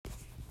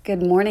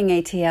Good morning,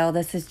 ATL.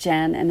 This is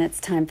Jen, and it's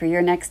time for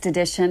your next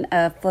edition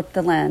of Flip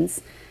the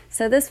Lens.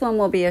 So this one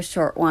will be a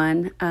short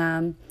one.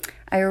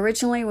 I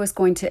originally was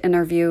going to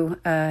interview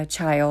a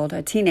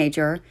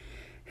teenager,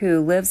 who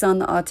lives on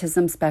the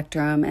autism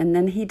spectrum, and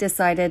then he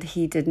decided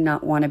he did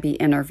not want to be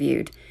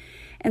interviewed.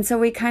 And so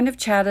we kind of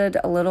chatted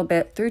a little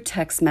bit through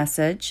text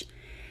message,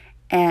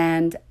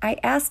 and I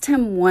asked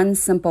him one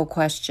simple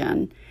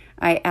question.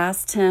 I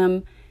asked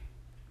him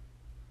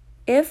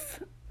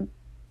if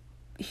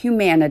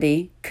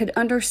humanity could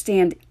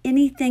understand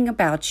anything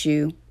about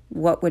you,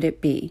 what would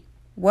it be?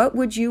 What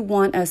would you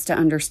want us to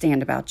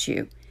understand about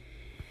you?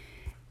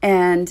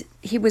 And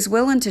he was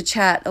willing to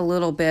chat a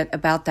little bit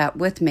about that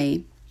with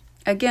me,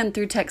 again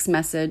through text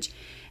message,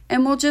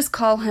 and we'll just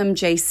call him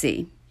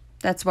JC.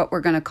 That's what we're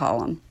going to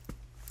call him.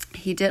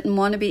 He didn't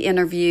want to be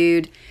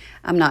interviewed.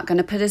 I'm not going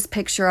to put his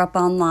picture up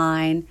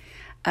online.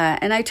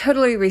 And I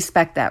totally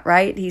respect that,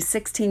 right? He's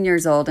 16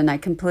 years old, and I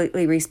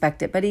completely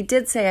respect it. But he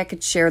did say I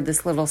could share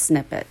this little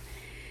snippet.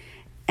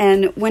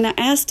 And when I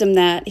asked him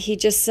that, he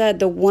just said,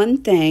 the one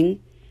thing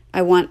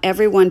I want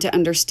everyone to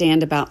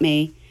understand about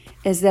me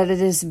is that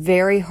it is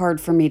very hard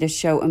for me to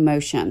show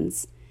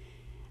emotions.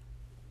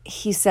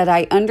 He said,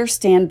 I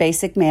understand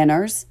basic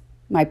manners.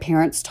 My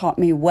parents taught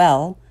me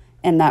well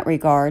in that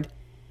regard.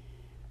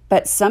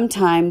 But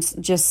sometimes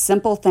just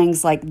simple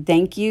things like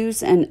thank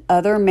yous and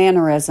other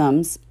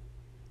mannerisms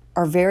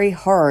are very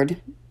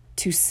hard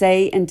to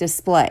say and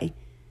display.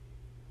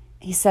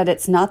 He said,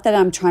 it's not that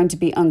I'm trying to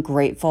be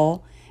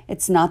ungrateful.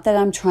 It's not that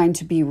I'm trying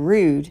to be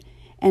rude.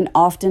 And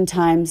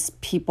oftentimes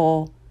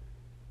people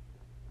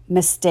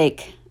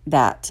mistake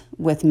that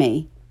with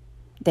me.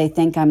 They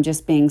think I'm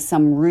just being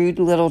some rude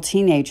little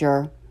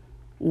teenager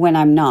when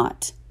I'm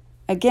not.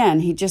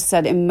 Again, he just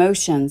said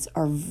emotions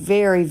are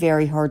very,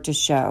 very hard to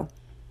show.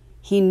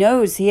 He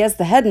knows he has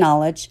the head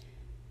knowledge,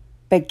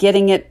 but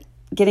getting it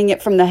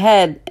from the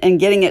head and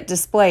getting it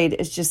displayed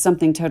is just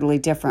something totally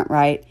different,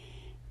 right?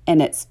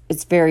 And it's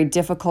very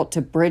difficult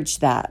to bridge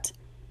that.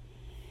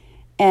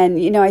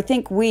 And, I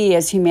think we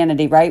as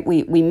humanity, right,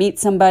 we meet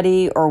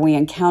somebody or we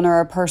encounter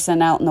a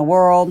person out in the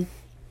world,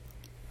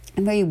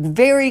 and we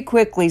very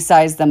quickly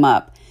size them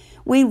up.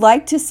 We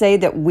like to say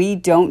that we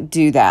don't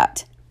do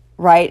that,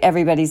 right?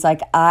 Everybody's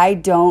like, I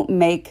don't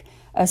make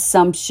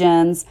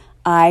assumptions.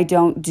 I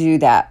don't do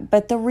that.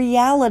 But the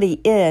reality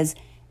is,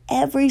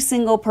 every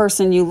single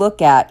person you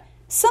look at,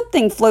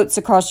 something floats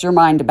across your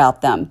mind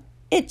about them.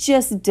 It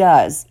just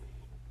does.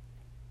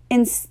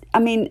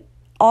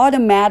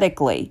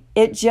 Automatically,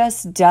 it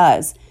just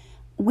does.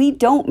 We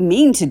don't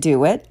mean to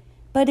do it,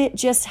 but it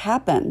just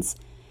happens.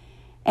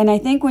 And I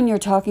think when you're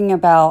talking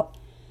about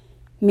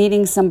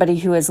meeting somebody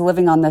who is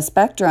living on the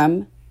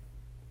spectrum,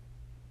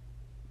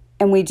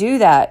 and we do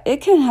that,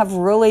 it can have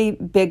really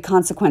big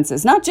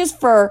consequences, not just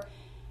for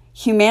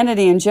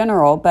humanity in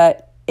general,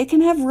 but it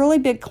can have really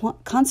big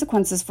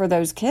consequences for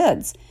those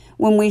kids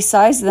when we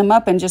size them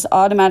up and just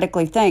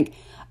automatically think,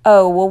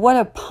 oh, well, what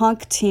a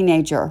punk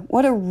teenager.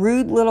 What a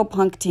rude little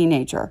punk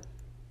teenager.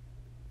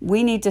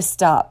 We need to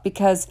stop,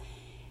 because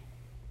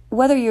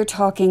whether you're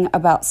talking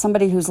about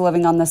somebody who's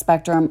living on the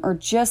spectrum or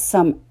just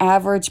some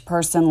average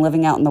person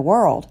living out in the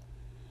world,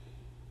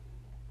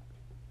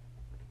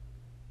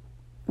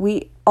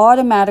 we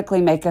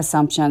automatically make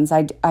assumptions.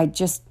 I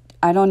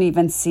don't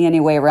even see any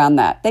way around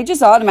that. They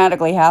just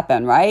automatically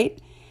happen, right?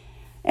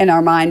 In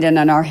our mind and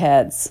in our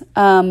heads.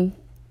 But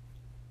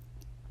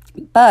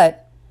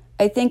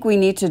I think we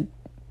need to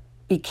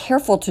be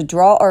careful to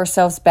draw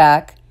ourselves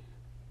back,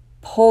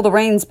 pull the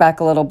reins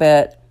back a little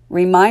bit,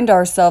 remind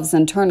ourselves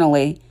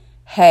internally,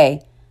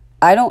 hey,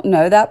 I don't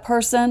know that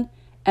person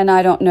and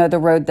I don't know the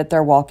road that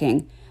they're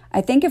walking.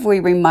 I think if we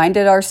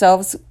reminded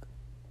ourselves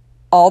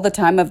all the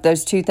time of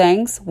those two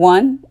things,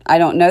 one, I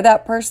don't know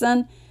that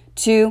person,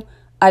 two,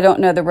 I don't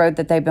know the road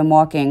that they've been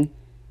walking,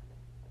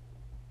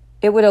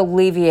 it would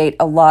alleviate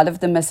a lot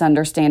of the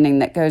misunderstanding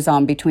that goes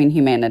on between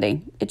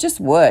humanity. It just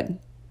would.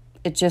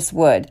 It just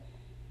would.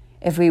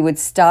 If we would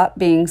stop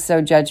being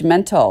so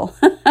judgmental,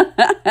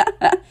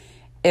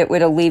 it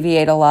would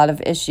alleviate a lot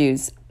of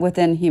issues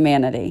within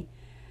humanity.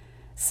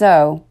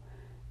 So,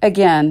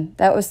 again,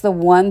 that was the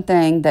one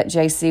thing that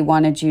JC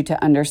wanted you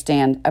to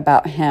understand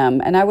about him.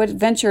 And I would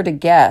venture to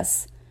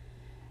guess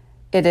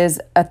it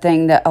is a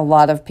thing that a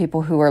lot of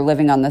people who are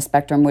living on the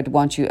spectrum would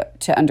want you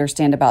to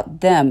understand about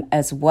them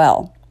as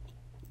well.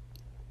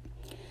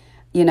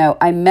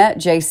 I met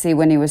JC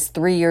when he was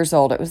 3 years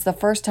old. It was the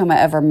first time I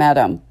ever met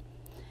him.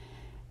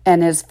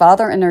 And his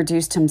father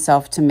introduced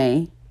himself to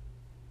me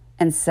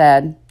and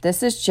said,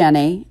 this is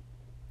Jenny.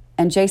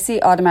 And JC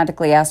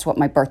automatically asked what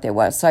my birthday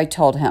was, so I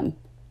told him.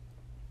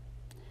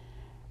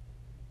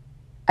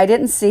 I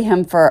didn't see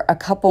him for a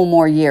couple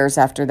more years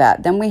after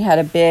that. Then we had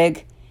a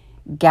big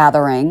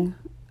gathering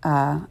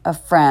of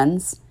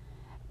friends,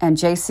 and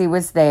JC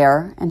was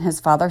there, and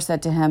his father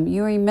said to him,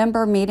 you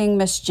remember meeting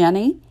Miss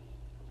Jenny?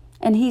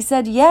 And he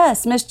said,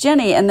 yes, Miss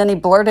Jenny. And then he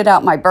blurted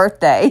out my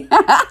birthday.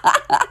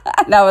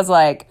 And I was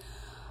like,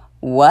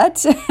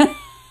 what?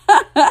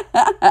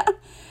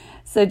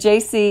 So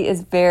JC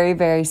is very,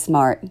 very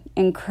smart,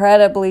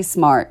 incredibly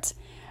smart.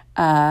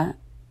 I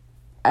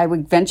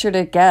would venture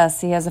to guess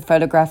he has a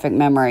photographic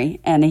memory,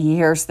 and he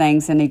hears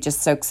things and he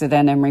just soaks it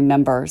in and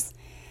remembers.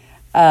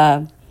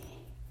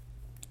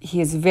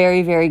 He is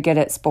very, very good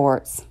at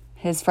sports.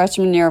 His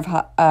freshman year of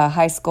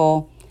high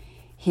school,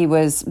 he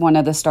was one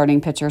of the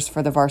starting pitchers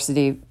for the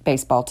varsity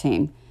baseball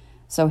team.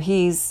 So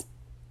he's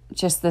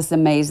just this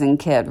amazing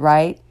kid,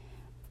 right?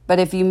 But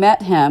if you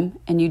met him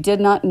and you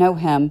did not know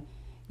him,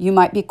 you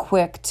might be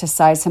quick to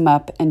size him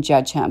up and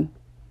judge him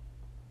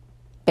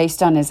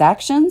based on his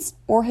actions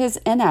or his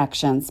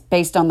inactions,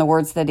 based on the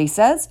words that he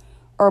says,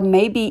 or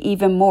maybe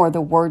even more the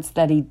words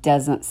that he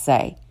doesn't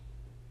say.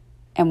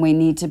 And we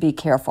need to be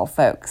careful,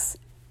 folks.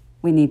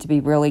 We need to be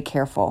really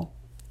careful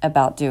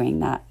about doing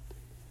that.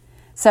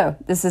 So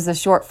this is a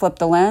short Flip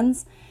the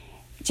Lens.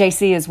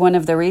 JC is one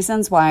of the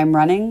reasons why I'm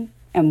running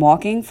and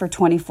walking for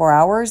 24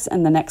 hours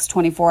and the next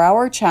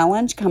 24-hour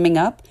challenge coming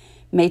up,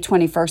 May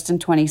 21st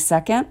and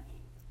 22nd.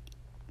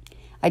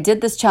 I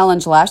did this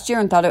challenge last year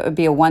and thought it would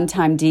be a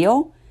one-time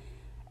deal.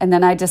 And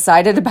then I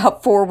decided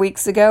about 4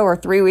 weeks ago or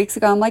 3 weeks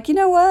ago, I'm like, you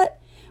know what?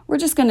 We're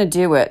just going to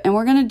do it. And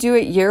we're going to do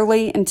it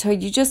yearly until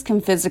you just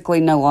can physically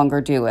no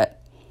longer do it.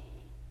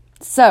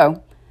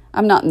 So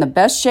I'm not in the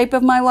best shape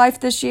of my life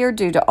this year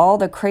due to all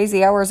the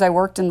crazy hours I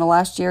worked in the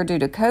last year due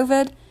to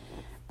COVID.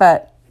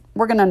 But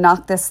we're going to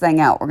knock this thing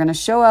out. We're going to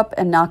show up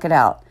and knock it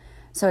out.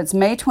 So it's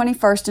May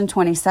 21st and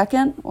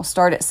 22nd. We'll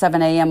start at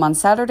 7 a.m. on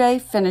Saturday,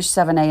 finish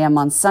 7 a.m.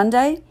 on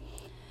Sunday.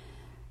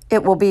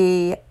 It will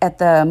be at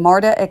the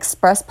MARTA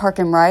Express Park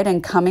and Ride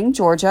in Cumming,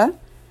 Georgia,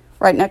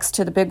 right next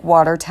to the big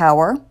water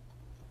tower.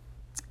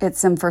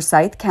 It's in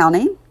Forsyth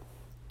County,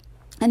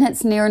 and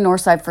it's near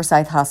Northside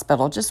Forsyth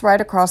Hospital, just right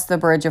across the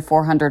bridge of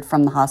 400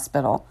 from the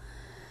hospital.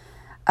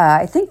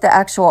 I think the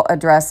actual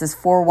address is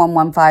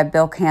 4115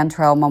 Bill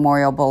Cantrell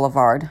Memorial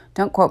Boulevard.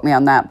 Don't quote me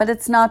on that, but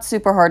it's not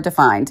super hard to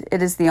find.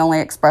 It is the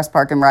only Express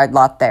Park and Ride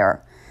lot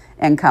there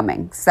in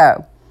Cumming.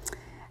 So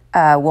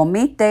we'll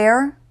meet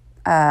there.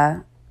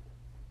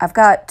 I've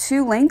got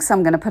 2 links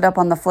I'm going to put up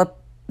on the Flip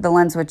the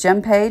Lens with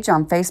Jen page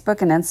on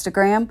Facebook and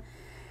Instagram.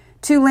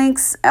 2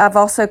 links. I've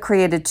also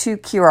created 2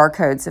 QR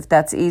codes if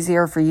that's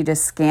easier for you to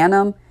scan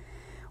them.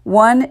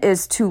 One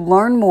is to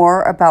learn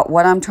more about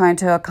what I'm trying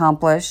to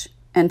accomplish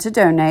and to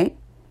donate.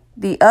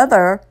 The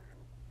other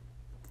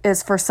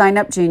is for Sign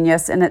Up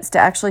Genius, and it's to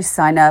actually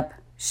sign up,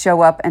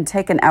 show up, and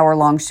take an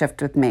hour-long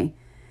shift with me.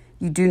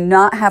 You do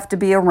not have to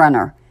be a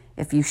runner.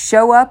 If you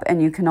show up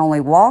and you can only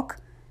walk,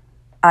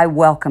 I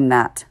welcome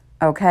that.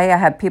 Okay, I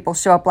had people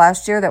show up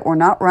last year that were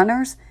not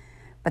runners,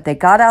 but they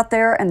got out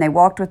there and they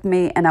walked with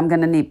me, and I'm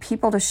going to need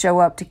people to show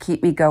up to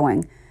keep me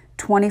going.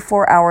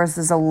 24 hours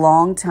is a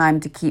long time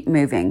to keep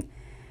moving.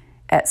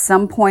 At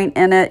some point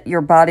in it,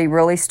 your body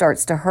really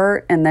starts to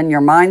hurt, and then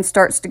your mind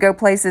starts to go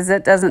places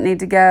it doesn't need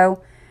to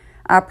go.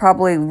 I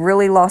probably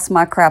really lost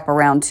my crap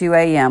around 2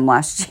 a.m.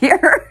 last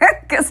year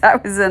because I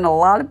was in a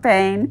lot of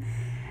pain,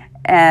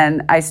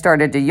 and I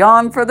started to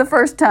yawn for the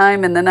first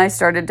time, and then I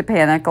started to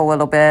panic a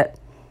little bit.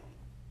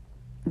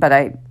 But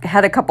I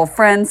had a couple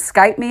friends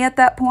Skype me at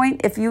that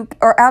point. If you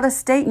are out of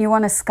state and you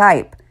want to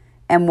Skype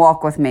and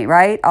walk with me,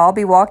 right? I'll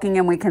be walking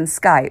and we can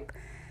Skype.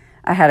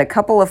 I had a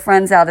couple of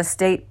friends out of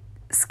state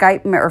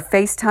Skype me or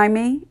FaceTime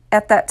me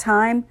at that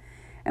time.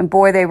 And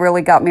boy, they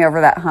really got me over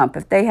that hump.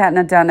 If they hadn't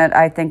have done it,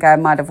 I think I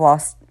might have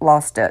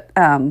lost it.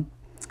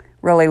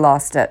 Really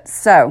lost it.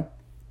 So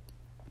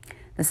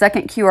the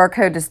second QR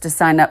code is to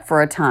sign up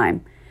for a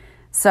time.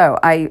 So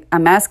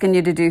I'm asking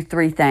you to do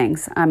 3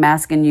 things. I'm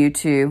asking you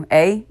to,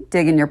 A,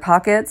 dig in your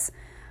pockets.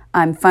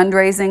 I'm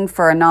fundraising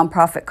for a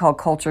nonprofit called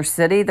Culture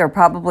City. They're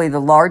probably the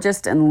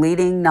largest and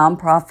leading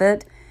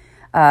nonprofit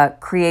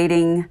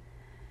creating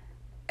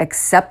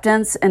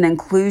acceptance and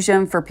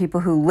inclusion for people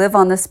who live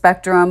on the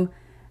spectrum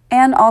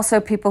and also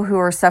people who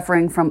are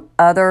suffering from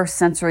other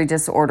sensory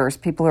disorders,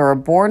 people who are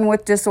born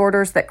with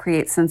disorders that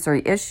create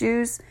sensory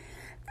issues,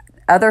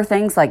 other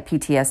things like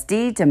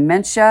PTSD,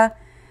 dementia.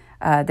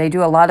 They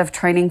do a lot of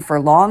training for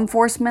law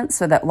enforcement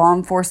so that law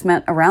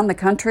enforcement around the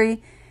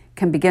country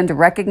can begin to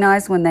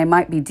recognize when they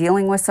might be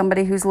dealing with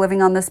somebody who's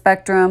living on the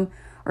spectrum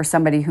or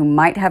somebody who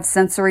might have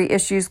sensory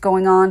issues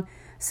going on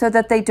so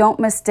that they don't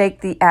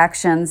mistake the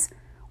actions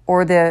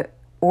or the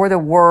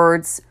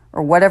words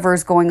or whatever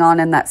is going on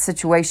in that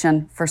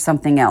situation for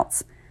something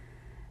else.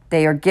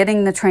 They are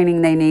getting the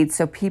training they need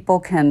so people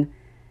can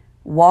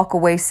walk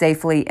away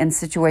safely and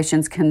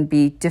situations can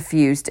be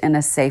diffused in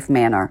a safe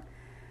manner.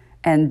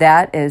 And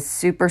that is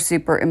super,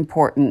 super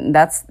important.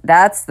 That's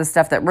the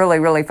stuff that really,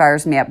 really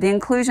fires me up. The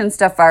inclusion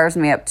stuff fires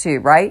me up too,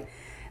 right?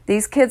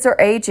 These kids are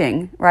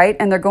aging, right?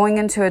 And they're going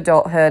into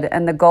adulthood,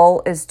 and the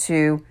goal is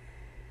to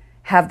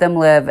have them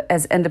live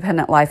as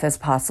independent life as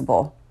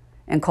possible.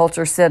 And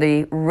Culture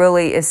City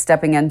really is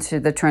stepping into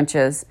the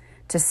trenches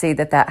to see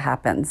that that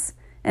happens.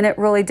 And it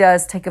really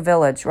does take a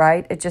village,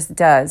 right? It just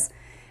does.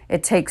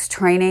 It takes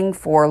training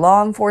for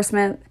law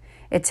enforcement.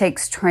 It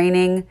takes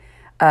training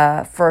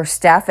for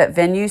staff at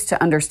venues to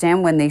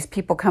understand when these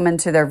people come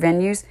into their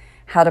venues,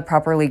 how to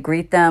properly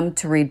greet them,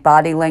 to read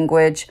body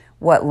language,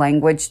 what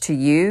language to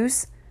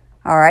use,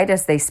 all right,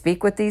 as they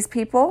speak with these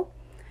people.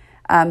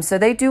 So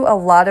they do a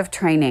lot of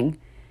training.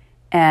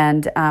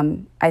 And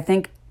I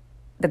think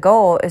the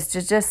goal is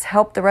to just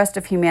help the rest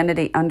of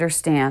humanity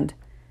understand,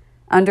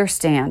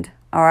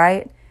 all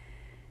right?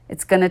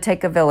 It's going to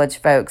take a village,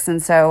 folks.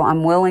 And so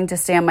I'm willing to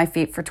stay on my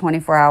feet for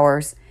 24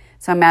 hours.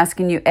 So I'm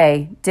asking you,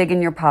 A, dig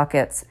in your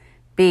pockets.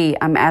 B,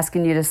 I'm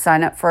asking you to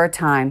sign up for a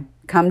time.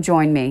 Come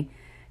join me.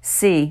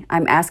 C,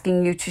 I'm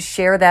asking you to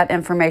share that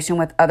information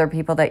with other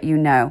people that you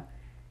know.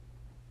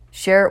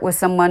 Share it with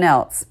someone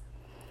else.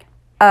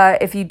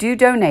 If you do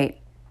donate,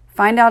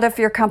 find out if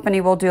your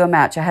company will do a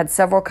match. I had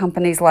several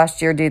companies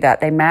last year do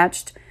that. They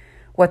matched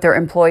what their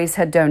employees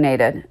had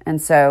donated.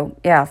 And so,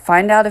 yeah,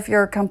 find out if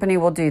your company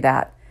will do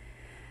that.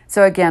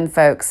 So again,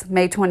 folks,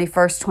 May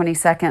 21st,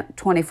 22nd,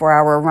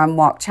 24-hour Run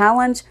Walk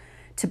Challenge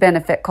to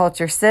benefit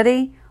Culture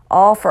City,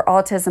 all for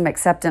autism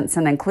acceptance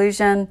and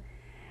inclusion.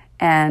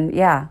 And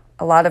yeah,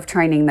 a lot of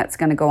training that's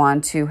going to go on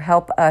to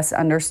help us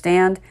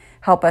understand,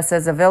 help us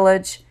as a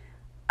village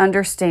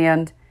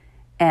understand,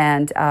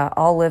 and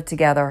all live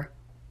together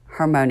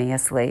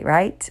harmoniously,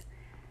 right?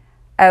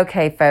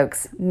 Okay,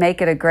 folks,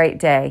 make it a great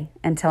day.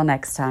 Until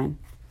next time.